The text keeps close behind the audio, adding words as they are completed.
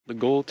The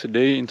goal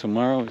today and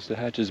tomorrow is to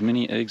hatch as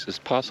many eggs as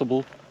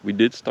possible. We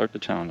did start the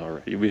challenge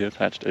already. We have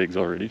hatched eggs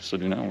already, so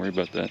do not worry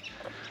about that.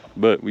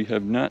 But we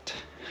have not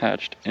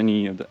hatched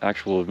any of the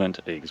actual event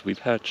eggs. We've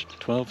hatched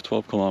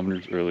 12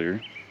 kilometers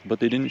earlier, but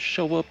they didn't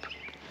show up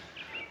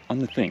on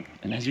the thing.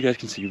 And as you guys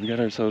can see, we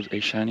got ourselves a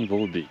shiny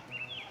Volby.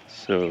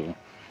 So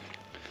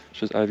let's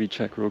just IV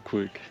check real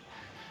quick.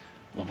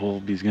 The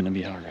Volby's gonna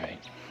be alright.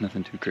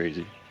 Nothing too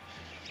crazy.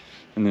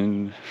 And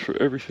then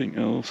for everything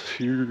else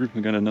here,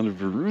 we got another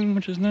Varoom,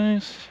 which is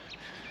nice.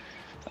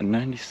 A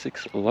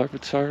 96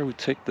 Larvitar, we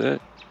take that.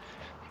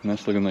 And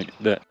that's looking like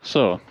that.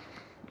 So,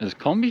 is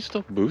Combi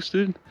still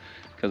boosted?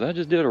 Because I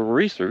just did a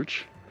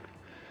research.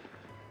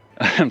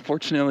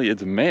 Unfortunately,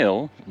 it's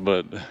male,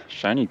 but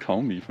shiny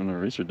Combi from the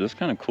research, that's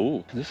kind of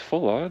cool. Is this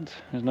full odds?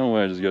 There's no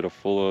way I just got a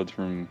full odds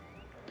from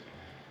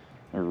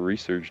a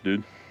research,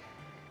 dude.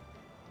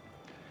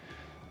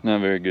 Not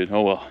very good.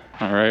 Oh well.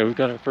 Alright, we've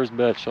got our first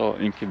batch all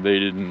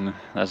incubated and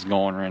that's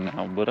going right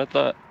now. But I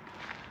thought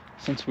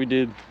since we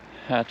did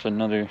hatch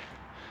another,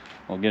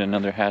 we'll get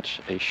another hatch,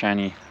 a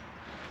shiny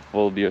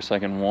will be our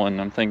second one.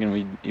 I'm thinking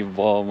we'd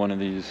evolve one of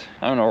these.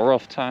 I don't know, a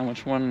rough time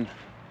which one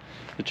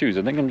to choose.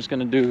 I think I'm just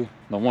gonna do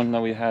the one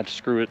that we hatched.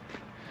 Screw it.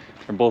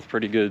 They're both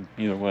pretty good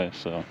either way.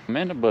 So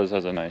Manda Buzz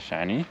has a nice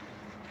shiny.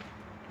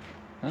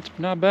 That's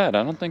not bad.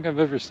 I don't think I've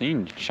ever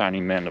seen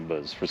shiny Manda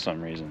Buzz for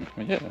some reason.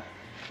 But yeah.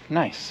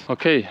 Nice.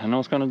 Okay, I know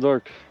it's kind of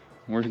dark.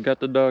 We got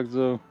the dogs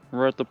though.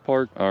 We're at the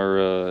park.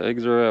 Our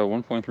eggs are at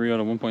 1.3 out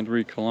of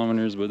 1.3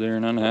 kilometers, but they're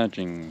not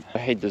hatching. I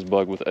hate this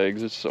bug with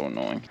eggs. It's so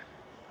annoying.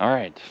 All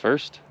right,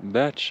 first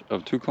batch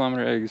of 2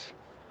 kilometer eggs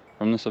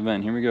from this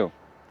event. Here we go.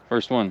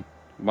 First one,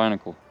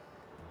 Binacle.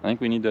 I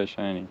think we need that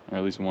shiny, or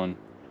at least one.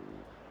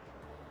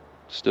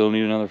 Still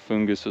need another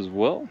Fungus as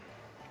well.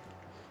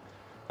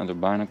 Another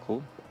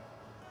Binacle.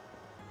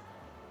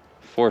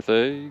 Fourth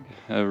egg,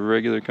 a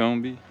regular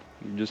Combi.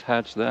 You just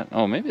hatched that.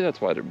 Oh, maybe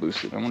that's why they're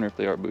boosted. I wonder if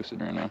they are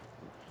boosted right now.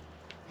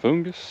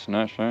 Fungus,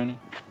 not shiny.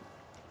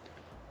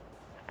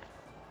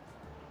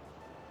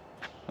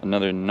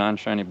 Another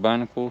non-shiny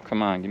Binacle.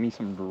 Come on, give me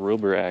some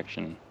Drilber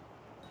action.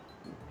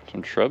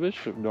 Some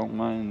Trubbish, if don't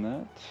mind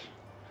that.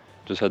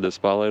 Just had the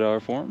Spotlight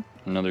Hour for him.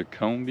 Another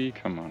Combi.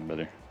 Come on,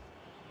 brother.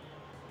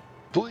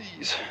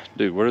 Please.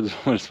 Dude, what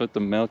is with the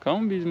male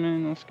Combis,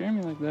 man? Don't scare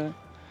me like that.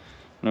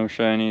 No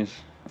shinies.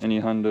 Any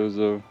hundos,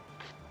 though?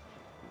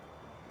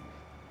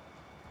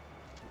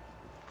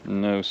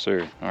 No,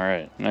 sir.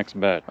 Alright, next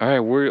batch.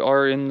 Alright, we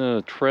are in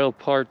the trail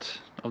part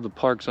of the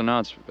park, so now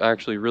it's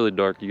actually really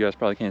dark. You guys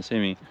probably can't see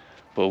me.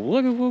 But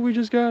look at what we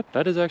just got.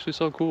 That is actually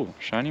so cool.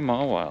 Shiny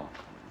Mawile.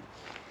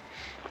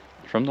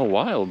 From the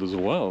wild as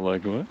well.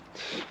 Like, what?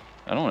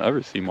 I don't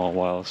ever see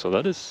Mawile, so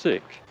that is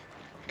sick.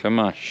 Come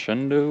on,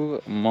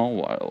 Shundo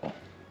Mawile.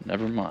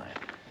 Never mind.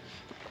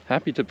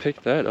 Happy to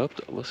pick that up.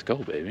 Let's go,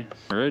 baby.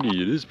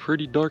 Alrighty, it is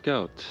pretty dark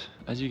out,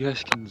 as you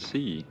guys can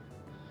see.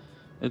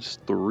 It's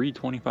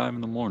 3:25 in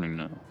the morning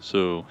now,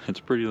 so it's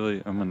pretty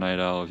late. I'm a night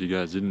owl, if you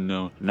guys didn't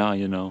know. Now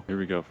you know. Here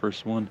we go,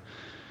 first one.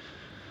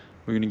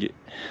 We're gonna get...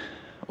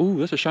 Ooh,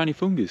 that's a shiny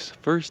Fungus.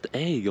 First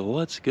egg,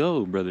 let's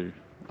go, brother.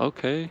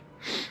 Okay.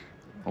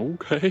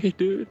 Okay,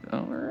 dude.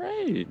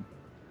 Alright.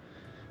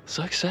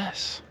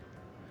 Success.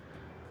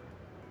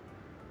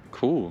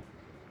 Cool.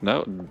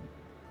 That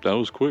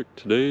was quick.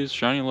 Today's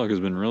shiny luck has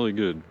been really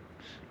good.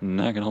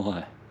 Not gonna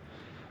lie.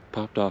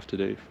 Popped off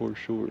today, for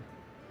sure.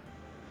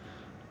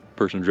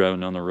 Person driving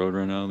down the road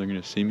right now, they're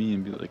gonna see me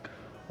and be like,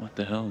 what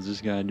the hell is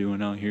this guy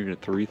doing out here at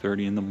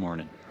 3:30 in the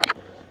morning?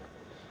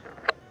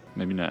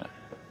 Maybe not.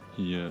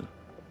 He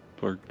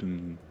parked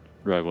in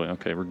the driveway.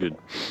 Okay, we're good.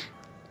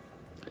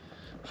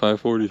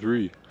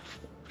 543.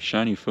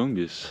 Shiny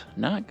Fungus.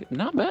 Not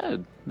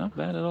bad. Not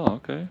bad at all.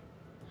 Okay.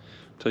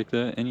 Take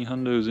that. Any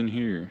hundos in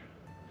here?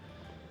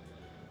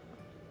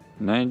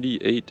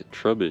 98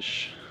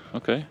 Trubbish.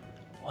 Okay.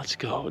 Let's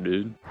go,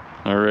 dude.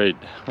 Alright,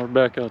 we're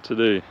back out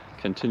today.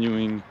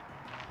 Continuing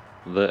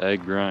the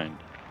egg grind.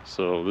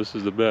 So this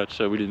is the batch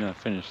that we did not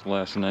finish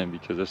last night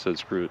because I said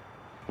screw it,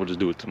 we'll just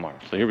do it tomorrow.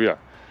 So here we are.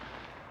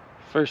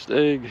 First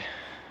egg,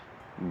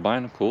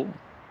 Binacle.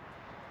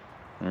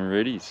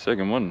 Alrighty,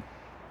 second one,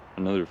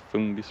 another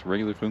Fungus,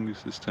 regular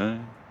Fungus this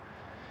time.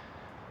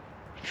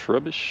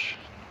 Trubbish.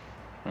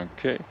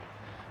 Okay.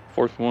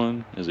 Fourth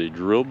one is a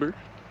Drilber.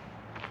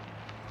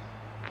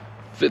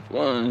 Fifth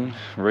one,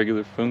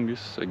 regular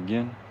Fungus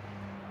again.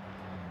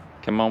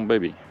 Come on,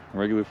 baby.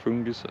 Regular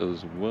Fungus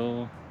as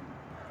well.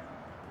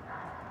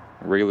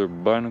 Regular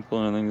Binacle,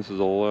 and I think this is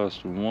the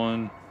last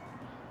one.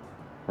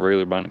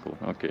 Regular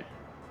Binacle, okay.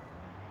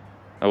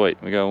 Oh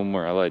wait, we got one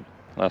more, I lied.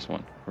 Last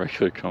one.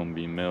 Regular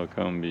Combi, male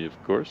Combi,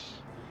 of course.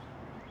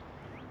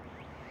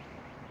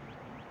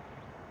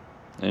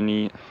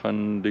 Any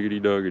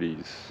Hundiggity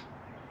Doggities?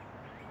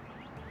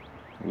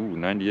 Ooh,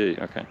 98,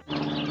 okay.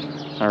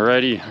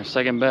 Alrighty, our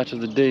second batch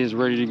of the day is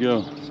ready to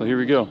go. So here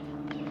we go.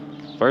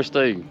 First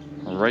egg.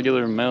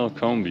 Regular male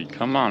Combi.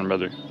 Come on,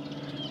 brother.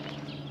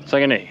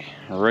 Second egg,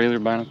 regular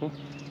Binacle.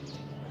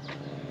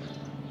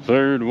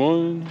 Third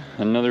one,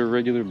 another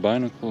regular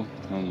Binacle.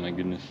 Oh my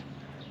goodness.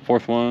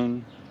 Fourth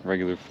one,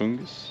 regular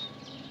fungus.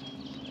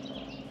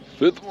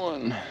 Fifth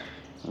one,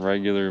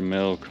 regular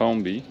male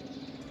combi.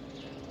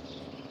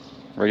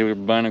 Regular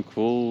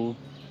binacle.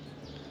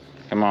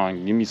 Come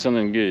on, give me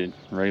something good.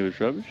 Regular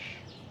trubbish.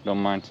 Don't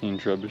mind seeing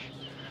trubbish.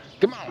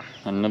 Come on,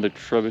 another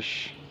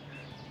trubbish.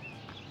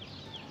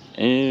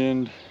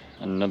 And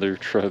another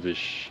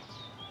trubbish.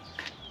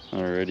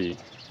 Alrighty.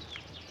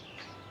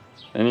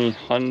 Any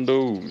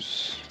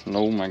hundos?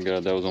 Oh my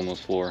god, that was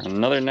almost 4.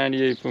 Another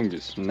 98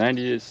 fungus.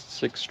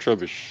 96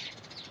 trubbish.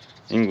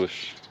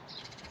 English.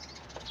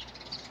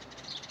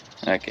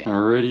 Okay.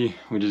 Alrighty,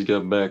 we just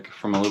got back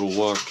from a little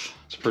walk.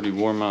 It's pretty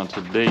warm out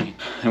today.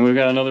 And we've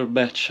got another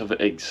batch of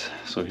eggs.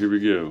 So here we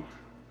go.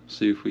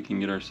 See if we can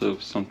get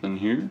ourselves something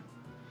here.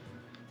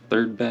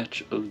 Third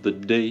batch of the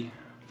day.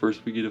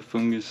 First we get a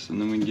fungus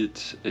and then we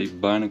get a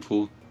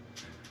binacle.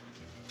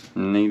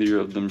 Neither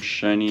of them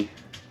shiny.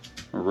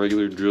 A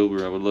regular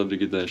driller. I would love to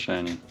get that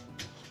shiny.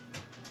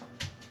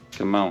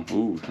 Come on.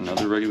 Ooh,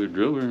 another regular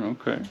driller.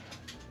 Okay.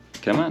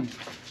 Come on.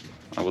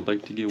 I would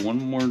like to get one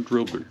more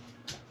driller.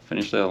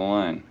 Finish that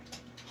line.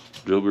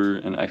 Driller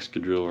and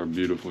Excadrill are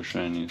beautiful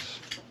shinies.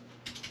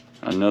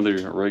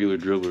 Another regular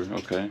driller.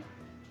 Okay.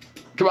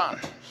 Come on.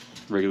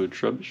 Regular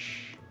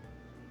trubbish.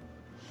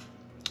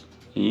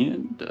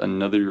 And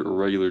another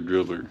regular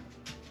driller.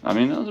 I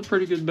mean, that was a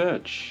pretty good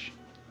batch.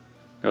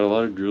 Got a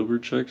lot of driller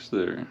checks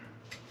there.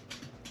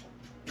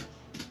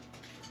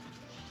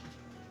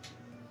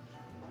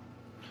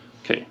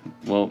 Okay,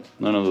 well,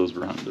 none of those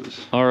were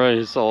hundos. Alright,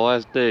 it's the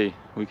last day.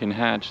 We can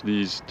hatch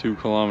these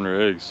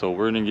 2-kilometer eggs, so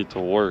we're gonna get to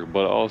work.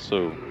 But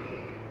also,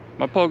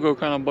 my pogo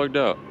kind of bugged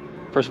out.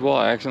 First of all,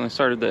 I accidentally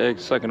started the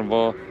eggs. Second of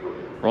all,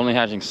 we're only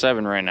hatching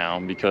 7 right now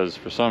because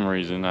for some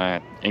reason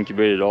I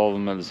incubated all of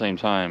them at the same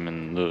time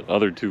and the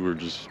other 2 were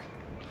just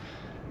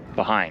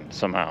behind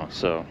somehow.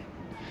 So,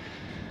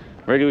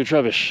 regular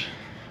trubbish.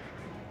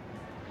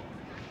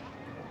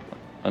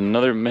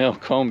 Another male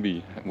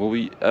combi. Will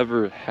we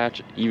ever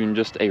hatch even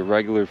just a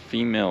regular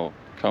female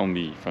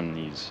combi from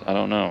these? I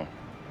don't know.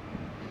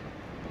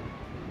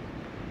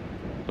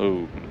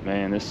 Oh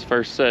man, this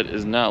first set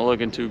is not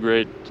looking too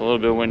great. It's a little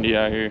bit windy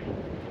out here.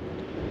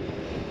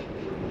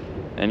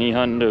 Any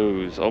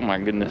hundos? Oh my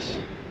goodness.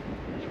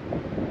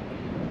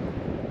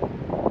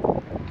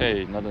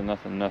 Okay,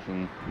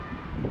 nothing.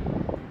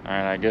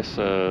 Alright, I guess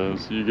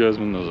see you guys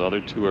when those other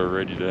 2 are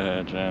ready to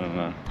hatch. I don't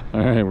know.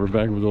 Alright, we're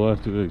back with the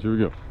last 2 eggs. Here we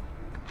go.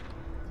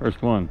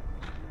 First one,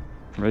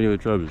 regular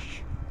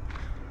trubbish.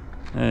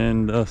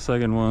 And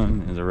second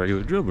one is a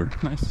regular driller.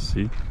 Nice to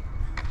see.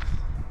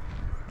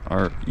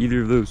 Are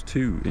either of those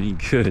 2 any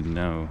good?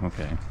 No.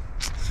 Okay.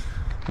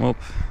 Well,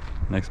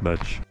 next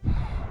batch.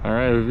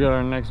 Alright, we've got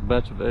our next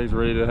batch of eggs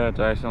ready to hatch.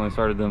 I accidentally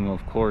started them,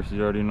 of course,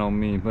 you already know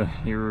me, but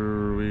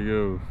here we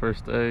go.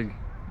 First egg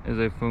is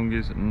a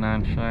fungus,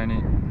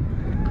 non-shiny.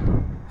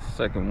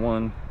 Second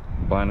one,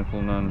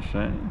 binacle,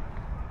 non-shiny.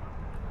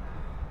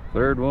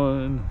 Third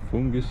one,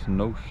 fungus,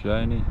 no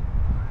shiny.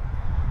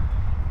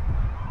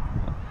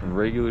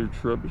 Regular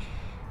trubbish.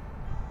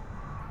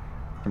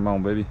 Come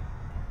on, baby.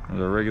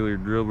 There's a regular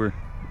driller.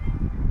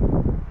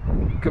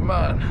 Come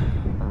on.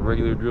 A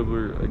regular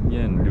driller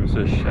again. Give us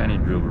a shiny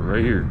driller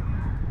right here.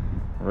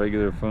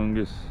 Regular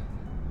fungus.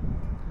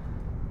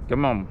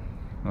 Come on.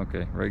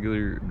 Okay,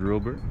 regular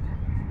driller.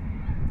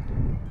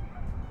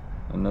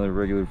 Another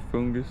regular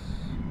fungus.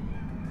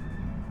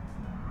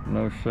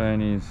 No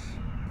shinies.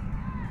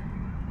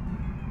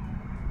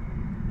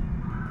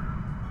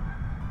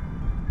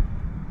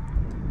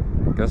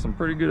 Got some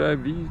pretty good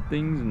IV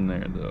things in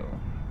there though.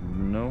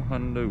 No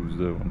hundos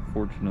though,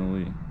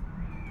 unfortunately.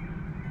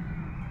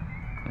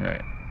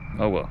 Alright.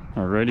 Oh well.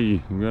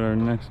 Alrighty, we got our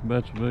next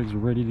batch of eggs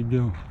ready to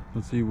go.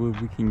 Let's see what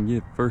we can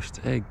get. First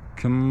egg,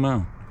 come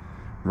on.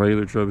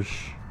 Regular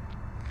trubbish.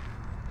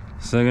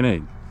 Second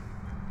egg,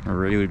 a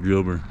regular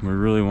driller. We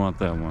really want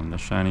that one, the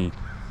shiny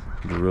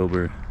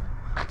driller,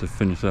 to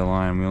finish that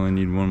line. We only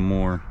need one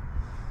more.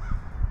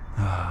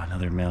 Ah,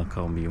 another male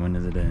combi. When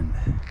does it end?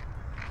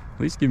 At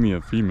least give me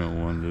a female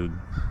one, dude.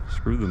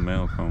 Screw the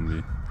male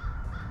combi.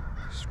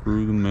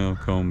 Screw the male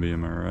combi,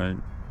 am I right?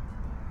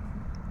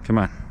 Come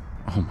on.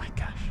 Oh my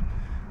gosh.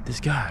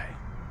 This guy.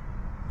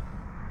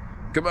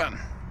 Come on.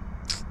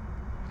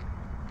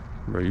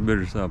 Bro, you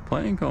better stop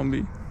playing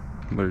combi.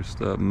 Better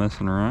stop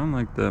messing around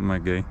like that, my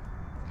guy.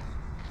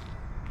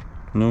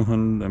 No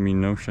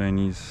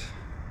shinies.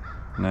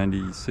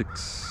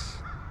 96.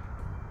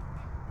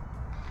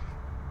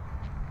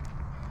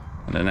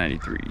 And a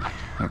 93.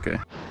 Okay.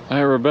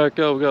 Alright, we're back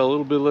up. We got a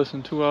little bit less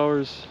than 2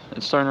 hours.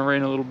 It's starting to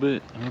rain a little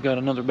bit. And we got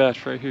another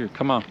batch right here.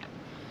 Come on.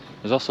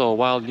 There's also a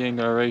wild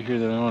Gengar right here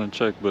that I want to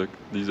check, but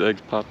these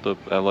eggs popped up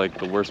at like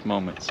the worst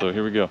moment. So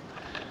here we go.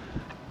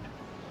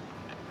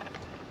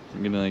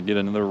 I'm gonna get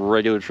another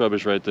regular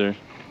trubbish right there.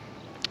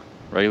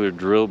 Regular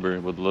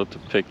drillbird. Would love to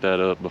pick that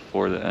up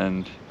before the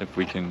end. If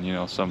we can, you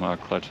know, somehow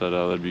clutch that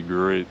out, that'd be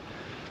great.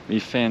 Be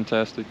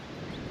fantastic.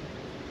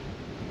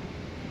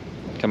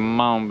 Come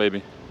on,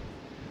 baby.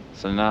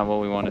 So not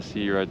what we want to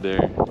see right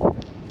there.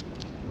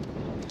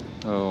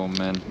 Oh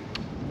man.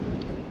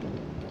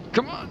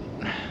 Come on.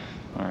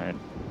 All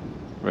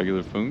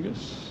Regular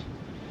fungus.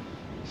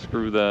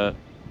 Screw that.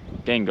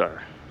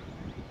 Gengar.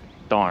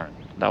 Darn,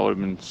 that would have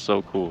been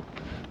so cool.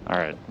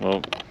 Alright,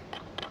 well.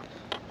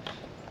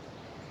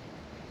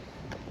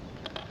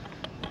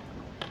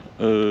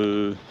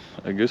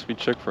 I guess we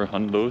check for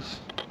hundos.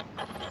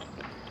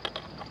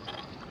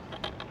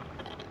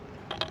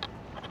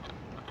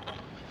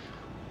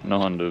 No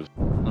hundos.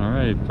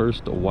 Alright,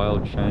 first a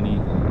wild shiny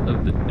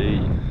of the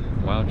day.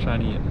 Wild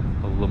shiny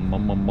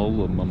Alamomola.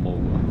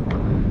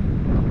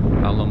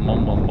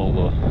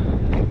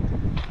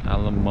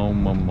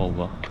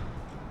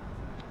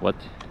 What?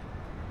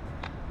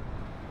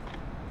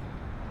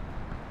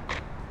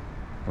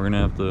 We're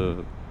gonna have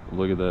to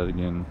look at that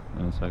again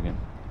in a second.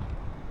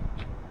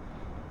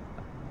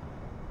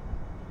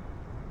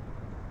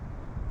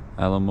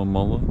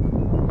 Alamomola?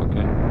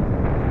 Okay.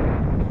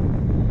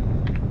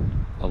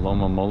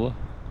 Alomomola?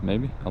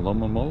 Maybe?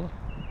 Alomomola?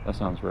 That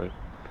sounds right.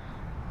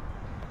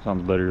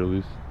 Sounds better at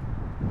least.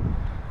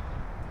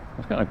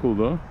 That's kind of cool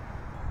though.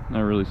 I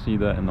don't really see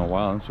that in the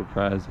wild. I'm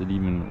surprised it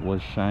even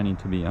was shiny,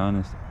 to be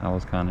honest. I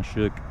was kind of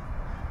shook.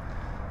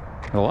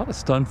 A lot of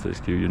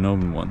stunfisk here,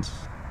 Unovan ones.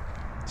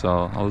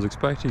 So I was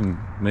expecting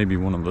maybe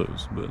one of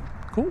those, but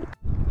cool.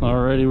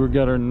 Alrighty, we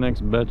got our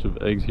next batch of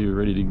eggs here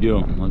ready to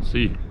go. Let's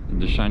see.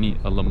 The shiny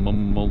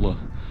Alomomola.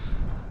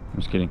 I'm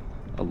just kidding.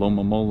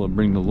 Alomomola,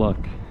 bring the luck.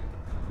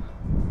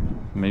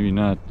 Maybe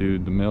not,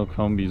 dude. The male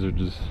combies are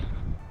just...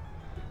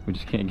 we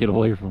just can't get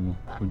away from them.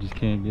 We just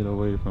can't get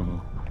away from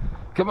them.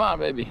 Come on,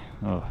 baby.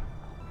 Oh,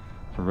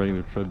 it's a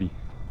regular trubby.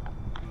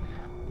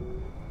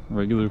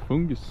 Regular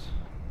fungus.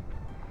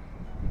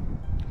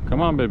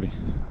 Come on, baby.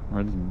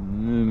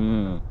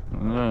 Come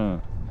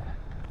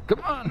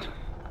on.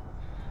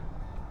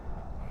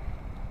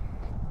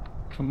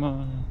 Come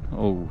on.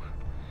 Oh,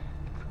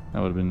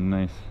 that would have been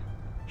nice.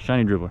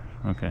 Shiny dribbler.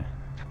 Okay.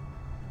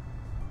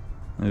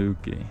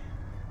 Okay.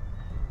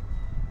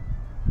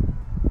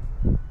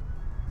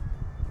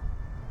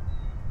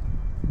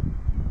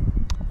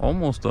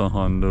 Almost a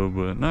hundo,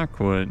 but not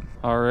quite.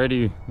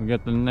 Alrighty, we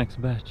got the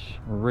next batch.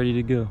 We're ready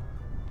to go.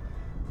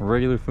 A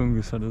regular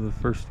fungus out of the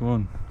first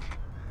one.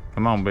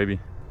 Come on, baby.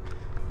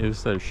 Give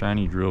us that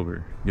shiny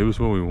drillbur. Give us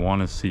what we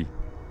want to see.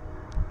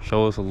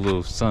 Show us a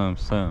little some.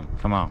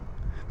 Come on.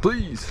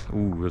 Please.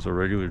 Ooh, there's a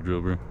regular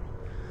drillbur.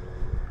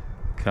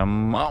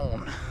 Come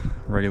on.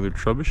 Regular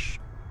trubbish.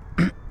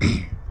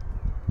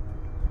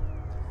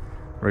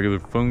 Regular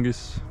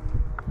fungus.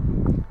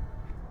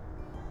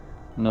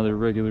 Another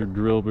regular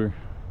drillbur.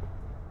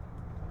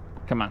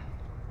 Come on.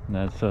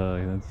 That's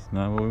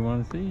not what we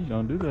want to see.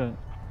 Don't do that.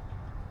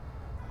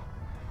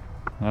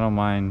 I don't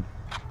mind,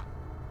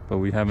 but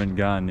we haven't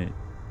gotten it.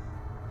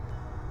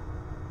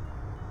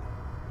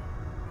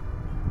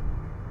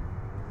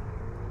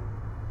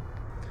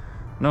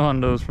 No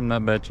hundos from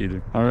that batch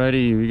either.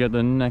 Alrighty, we got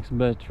the next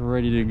batch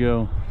ready to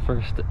go.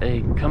 First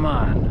egg, come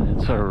on.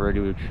 It's our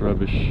regular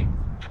trubbish.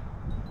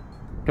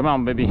 Come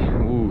on, baby.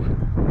 Ooh,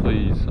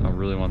 please. I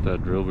really want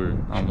that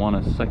drillbur. I want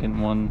a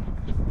second one.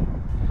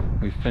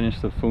 We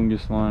finished the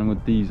fungus line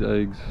with these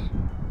eggs.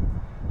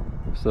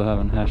 Still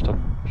haven't hatched a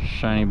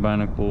shiny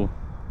binacle.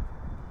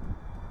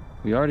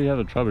 We already have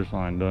a trubbish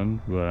line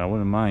done, but I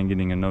wouldn't mind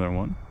getting another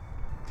one.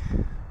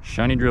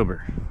 Shiny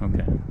drillbur.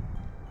 Okay.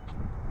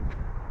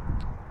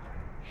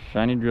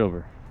 Shiny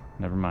drillbur.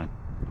 Never mind.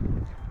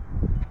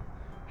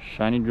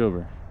 Shiny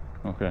drillbur.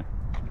 Okay.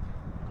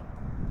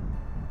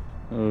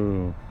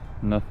 Oh,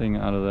 nothing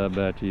out of that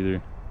batch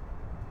either.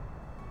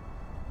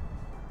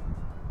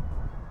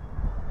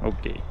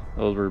 Okay,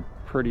 those were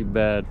pretty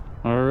bad.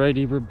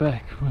 Alrighty, we're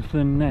back with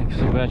the next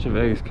batch of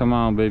eggs. Come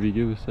on, baby,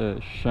 give us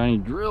that shiny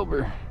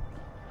drillbur.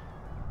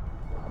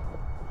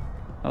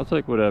 I'll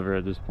take whatever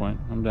at this point.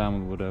 I'm down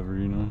with whatever,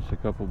 you know. Just a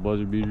couple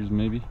buzzer beaters,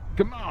 maybe.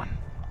 Come on.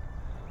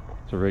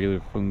 It's a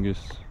regular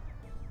fungus,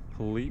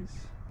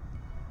 please.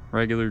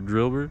 Regular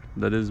drillbur.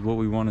 That is what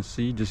we want to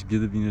see. Just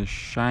give me a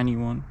shiny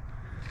one.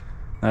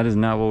 That is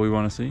not what we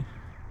want to see.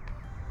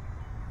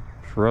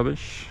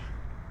 Rubbish.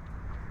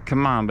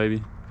 Come on,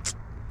 baby.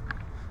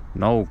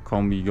 No,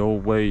 combi, go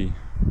away.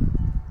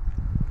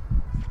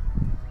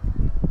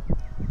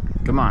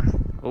 Come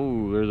on.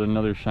 Oh, there's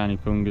another shiny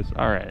fungus.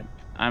 Alright.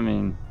 I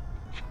mean,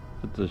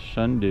 it's a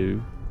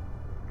shundu.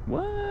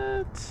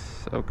 What?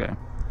 Okay.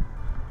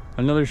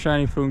 Another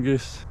shiny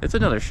fungus. It's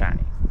another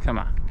shiny. Come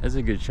on. It's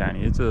a good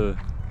shiny. It's a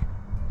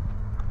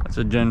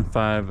Gen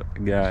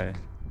 5 guy.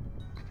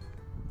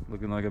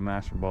 Looking like a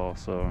Master Ball,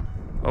 so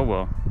oh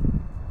well.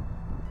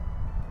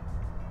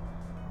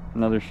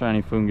 Another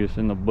shiny fungus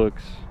in the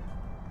books.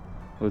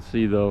 Let's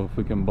see though if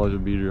we can buzzer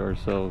beater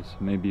ourselves.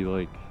 Maybe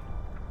like,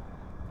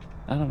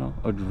 I don't know,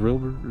 a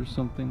drillbur or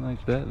something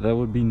like that. That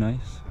would be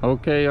nice.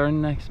 Okay, our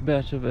next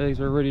batch of eggs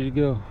are ready to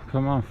go.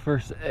 Come on,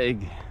 first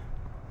egg.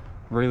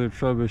 Regular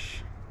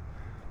trubbish.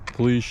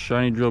 Please,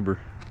 shiny drillbur.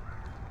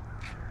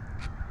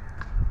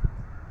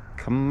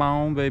 Come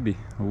on, baby.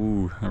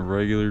 Ooh, a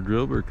regular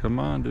drillbur. Come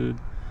on, dude.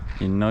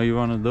 You know you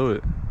want to do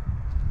it.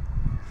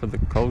 For the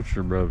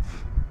culture, bruv.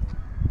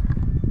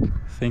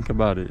 Think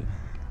about it.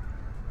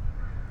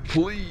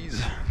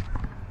 Please.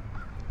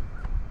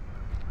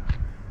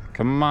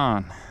 Come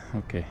on.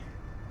 Okay.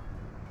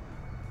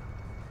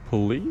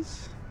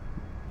 Police?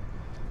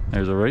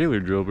 There's a regular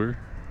driller.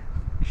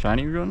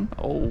 Shiny run?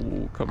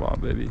 Oh, come on,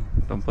 baby.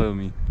 Don't play with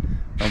me.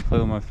 Don't play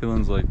with my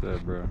feelings like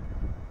that, bro.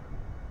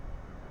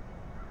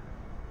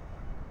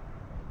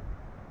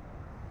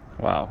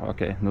 Wow,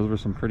 okay. Those were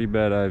some pretty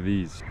bad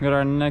IVs. Got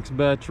our next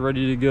batch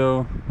ready to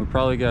go. We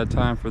probably got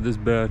time for this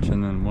batch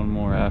and then one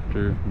more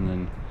after. And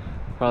then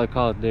probably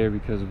call it there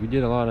because we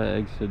did a lot of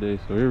eggs today.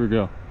 So here we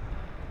go.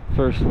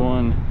 First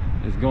one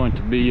is going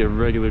to be a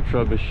regular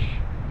Trubbish.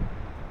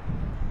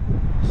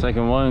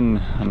 Second one,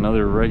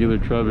 another regular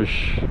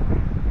Trubbish.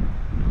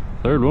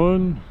 Third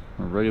one,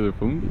 a regular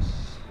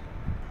Fungus.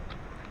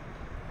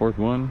 Fourth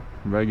one,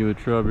 regular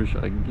Trubbish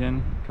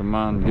again. Come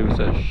on, give us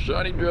that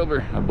shiny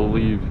driller. I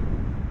believe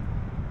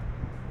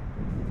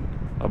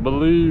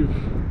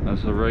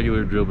that's a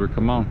regular driller.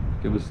 Come on,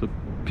 give us the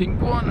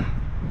pink one.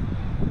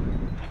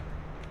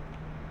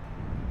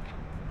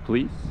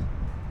 Please.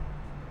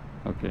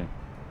 Okay.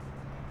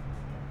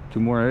 2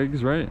 more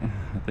eggs, right?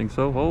 I think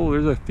so. Oh,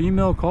 there's a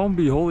female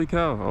combi. Holy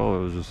cow. Oh,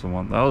 it was just the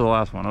one. That was the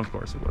last one. Of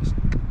course it was.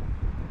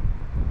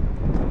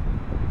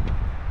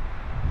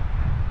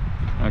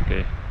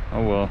 Okay.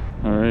 Oh well.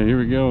 Alright, here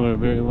we go. Our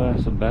very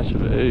last batch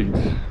of eggs.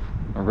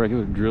 A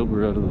regular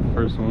driller out of the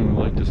first one.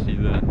 We like to see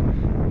that.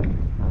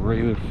 A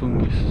regular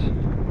Fungus.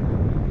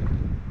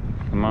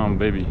 Come on,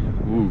 baby.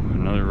 Ooh,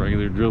 another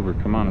regular driller.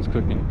 Come on, it's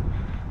cooking.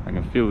 I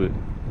can feel it.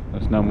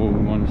 That's not what we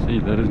want to see.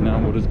 That is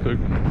not what is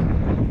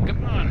cooking.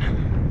 Come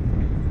on.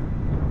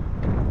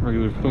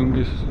 Regular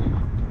Fungus,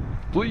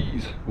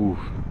 please. Ooh,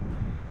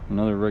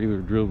 another regular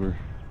driller.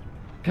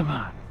 Come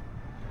on.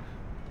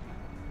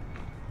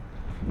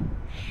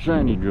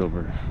 Shiny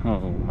driller. Oh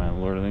my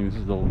lord, I think this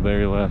is the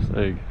very last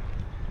egg.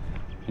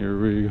 Here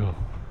we go.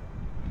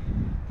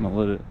 I'm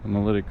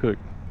gonna let it cook.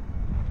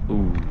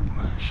 Ooh,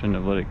 shouldn't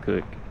have let it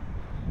cook.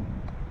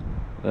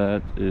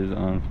 That is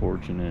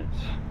unfortunate.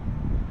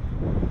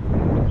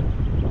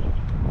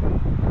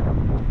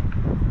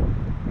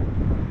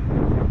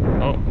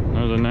 Oh,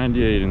 there's a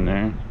 98 in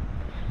there.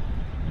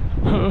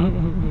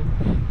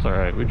 It's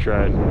alright, we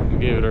tried. We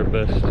gave it our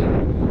best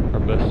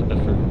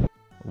effort.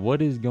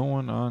 What is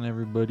going on,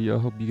 everybody? I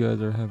hope you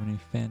guys are having a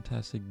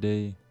fantastic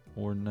day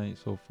or night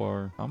so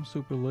far. I'm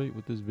super late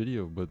with this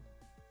video, but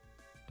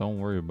don't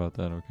worry about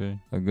that, okay?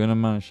 A good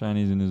amount of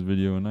shinies in this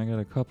video, and I got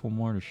a couple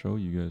more to show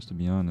you guys, to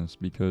be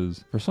honest,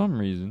 because for some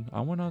reason,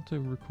 I went out to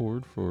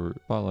record for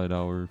Spotlight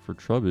Hour for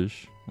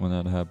Trubbish when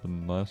that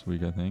happened last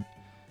week, I think.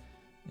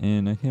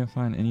 And I can't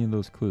find any of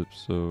those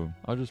clips, so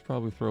I'll just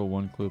probably throw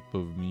one clip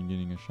of me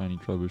getting a shiny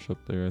Trubbish up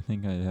there. I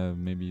think I have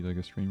maybe like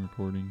a screen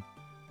recording,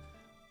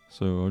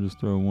 so I'll just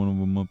throw one of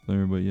them up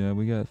there. But yeah,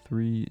 we got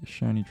 3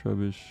 shiny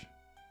Trubbish.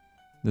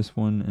 This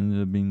one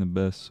ended up being the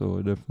best, so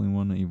I definitely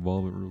want to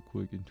evolve it real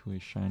quick into a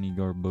shiny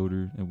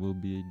Garbodor. It will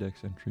be a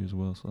dex entry as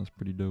well, so that's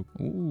pretty dope.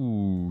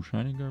 Ooh,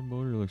 shiny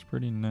Garbodor looks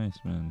pretty nice,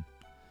 man.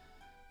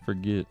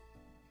 Forget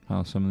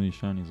how some of these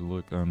shinies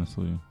look,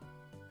 honestly,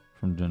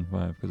 from Gen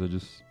 5, because I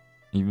just...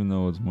 Even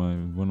though it's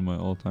one of my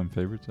all-time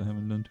favorites, I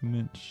haven't done too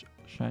much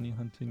shiny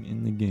hunting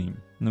in the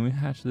game. And then we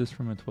hatched this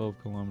from a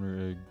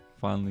 12-kilometer egg.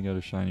 Finally got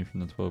a shiny from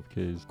the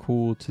 12Ks.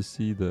 Cool to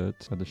see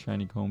that. Got the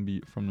shiny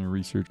Combi from the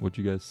research. What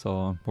you guys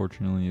saw,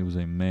 unfortunately, it was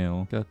a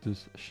male. Got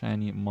this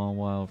shiny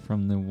Mawile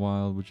from the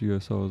wild, which you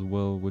guys saw as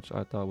well, which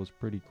I thought was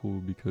pretty cool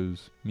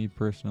because me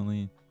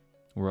personally,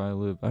 where I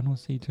live, I don't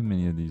see too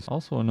many of these.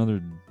 Also,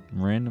 another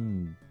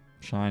random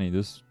shiny.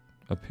 This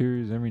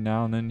appears every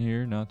now and then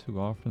here, not too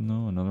often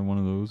though. Another one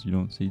of those you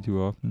don't see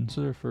too often. This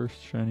is our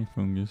first shiny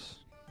Fungus.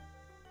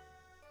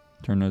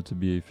 Turned out to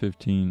be a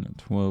 15,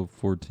 12,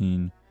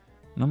 14.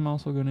 And I'm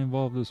also going to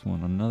evolve this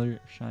one. Another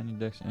shiny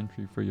dex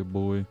entry for your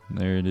boy.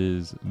 There it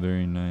is.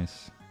 Very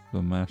nice.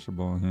 The Master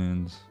Ball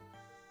hands.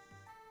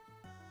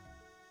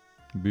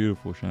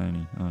 Beautiful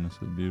shiny.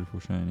 Honestly, beautiful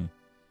shiny.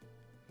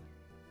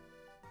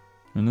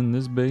 And then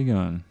this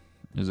Bagon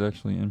is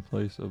actually in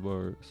place of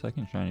our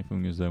second shiny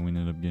Fungus that we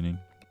ended up getting.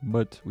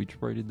 But we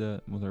traded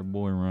that with our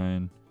boy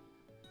Ryan.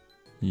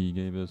 He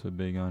gave us a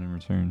Bagon in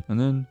return. And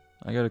then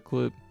I got a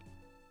clip.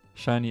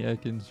 Shiny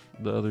Ekans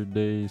the other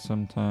day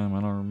sometime. I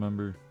don't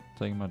remember.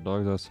 Taking my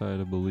dogs outside,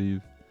 I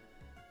believe.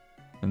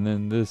 And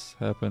then this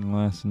happened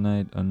last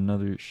night.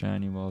 Another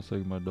shiny while I was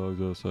taking my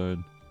dogs outside.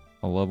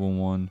 A level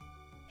 1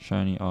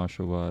 shiny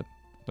Oshawott.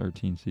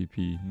 13 CP.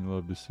 You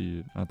love to see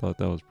it. I thought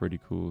that was pretty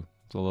cool.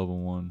 It's a level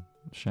 1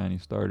 shiny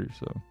starter,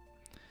 so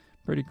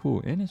pretty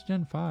cool. And it's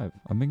Gen 5.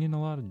 I've been getting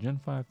a lot of Gen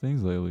 5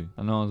 things lately.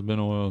 I know it's been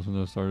a while since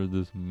I started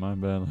this. My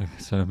bad. Like I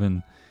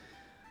said,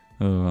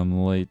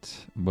 I'm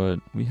late. But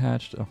we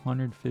hatched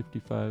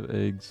 155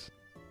 eggs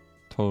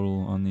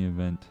total on the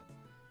event.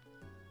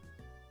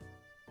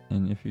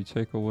 And if you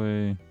take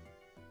away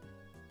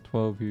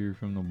 12 here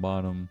from the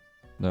bottom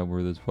that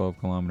were the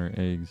 12-kilometer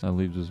eggs, that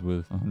leaves us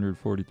with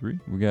 143.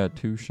 We got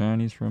 2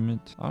 shinies from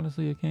it.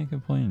 Honestly, I can't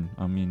complain.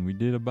 I mean, we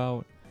did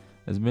about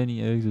as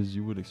many eggs as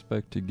you would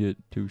expect to get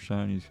 2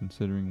 shinies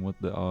considering what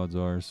the odds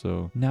are,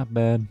 so not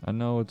bad. I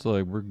know it's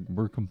like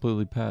we're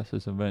completely past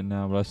this event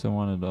now, but I still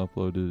wanted to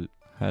upload it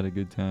had a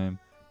good time,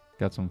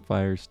 got some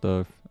fire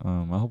stuff.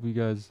 I hope you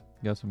guys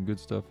got some good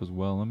stuff as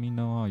well. Let me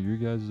know how your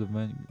guys'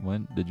 event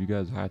went. Did you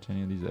guys hatch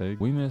any of these eggs?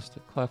 We missed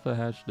Cleffa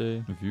hatch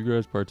day. If you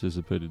guys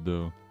participated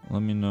though,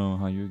 let me know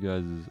how your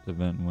guys'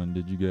 event went.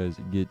 Did you guys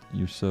get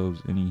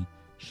yourselves any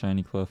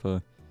shiny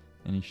Cleffa,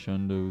 any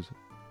shundos,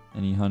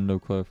 any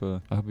hundo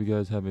Cleffa? I hope you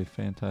guys have a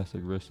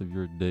fantastic rest of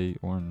your day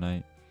or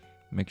night.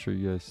 Make sure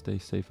you guys stay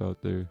safe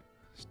out there.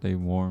 Stay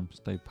warm,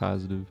 stay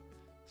positive,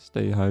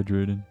 stay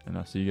hydrated, and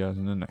I'll see you guys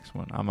in the next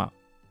one. I'm out.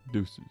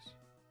 Deuces.